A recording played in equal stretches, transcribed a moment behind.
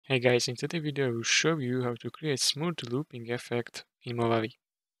Hey guys, in today's video I will show you how to create smooth looping effect in Movavi.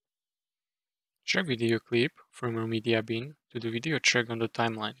 Drag video clip from your media bin to the video track on the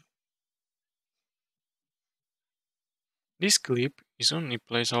timeline. This clip is only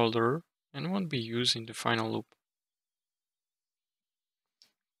placeholder and won't be used in the final loop.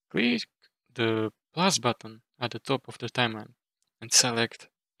 Click the plus button at the top of the timeline and select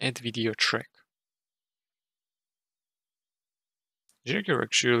Add Video Track. Drag your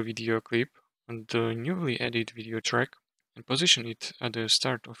actual video clip on the newly added video track and position it at the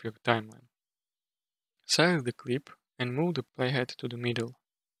start of your timeline. Select the clip and move the playhead to the middle.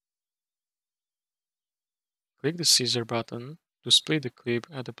 Click the scissor button to split the clip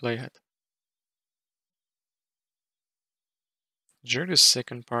at the playhead. Drag the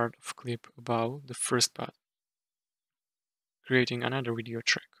second part of clip above the first part, creating another video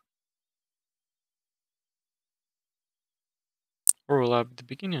track. Overlap the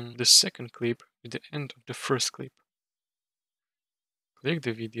beginning of the second clip with the end of the first clip. Click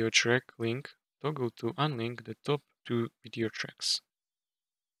the video track link, toggle to unlink the top two video tracks.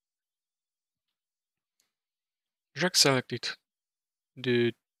 Drag selected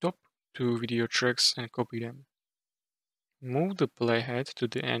the top two video tracks and copy them. Move the playhead to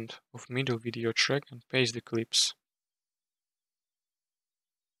the end of middle video track and paste the clips.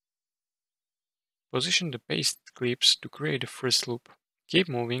 Position the paste clips to create the first loop. Keep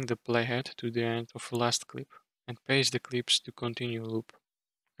moving the playhead to the end of the last clip and paste the clips to continue loop.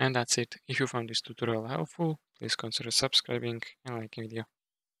 And that's it. If you found this tutorial helpful, please consider subscribing and liking the video.